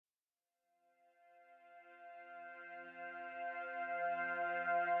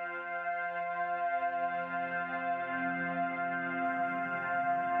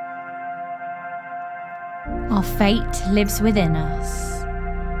Our fate lives within us.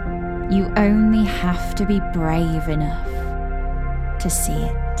 You only have to be brave enough to see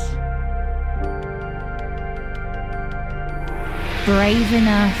it. Brave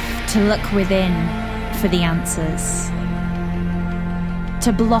enough to look within for the answers.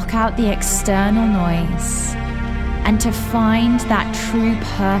 To block out the external noise and to find that true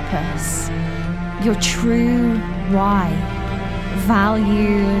purpose, your true why,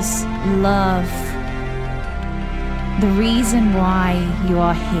 values, love, the reason why you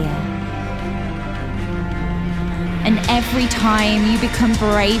are here. And every time you become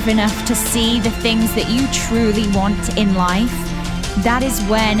brave enough to see the things that you truly want in life, that is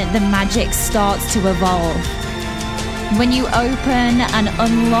when the magic starts to evolve. When you open and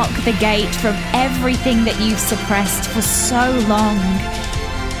unlock the gate from everything that you've suppressed for so long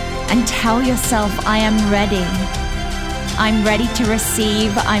and tell yourself, I am ready. I'm ready to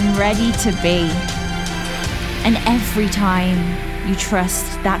receive. I'm ready to be. And every time you trust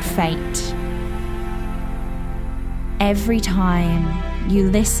that fate, every time you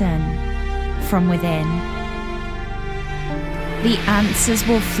listen from within, the answers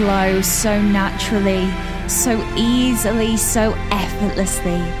will flow so naturally, so easily, so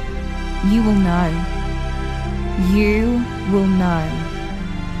effortlessly. You will know. You will know.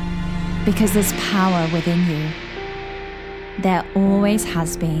 Because there's power within you. There always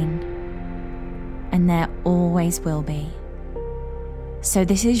has been. And there always will be. So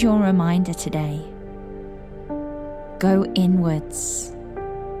this is your reminder today. Go inwards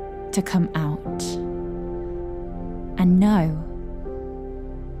to come out. And know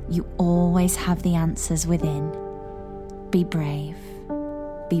you always have the answers within. Be brave.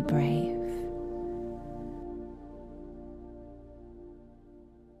 Be brave.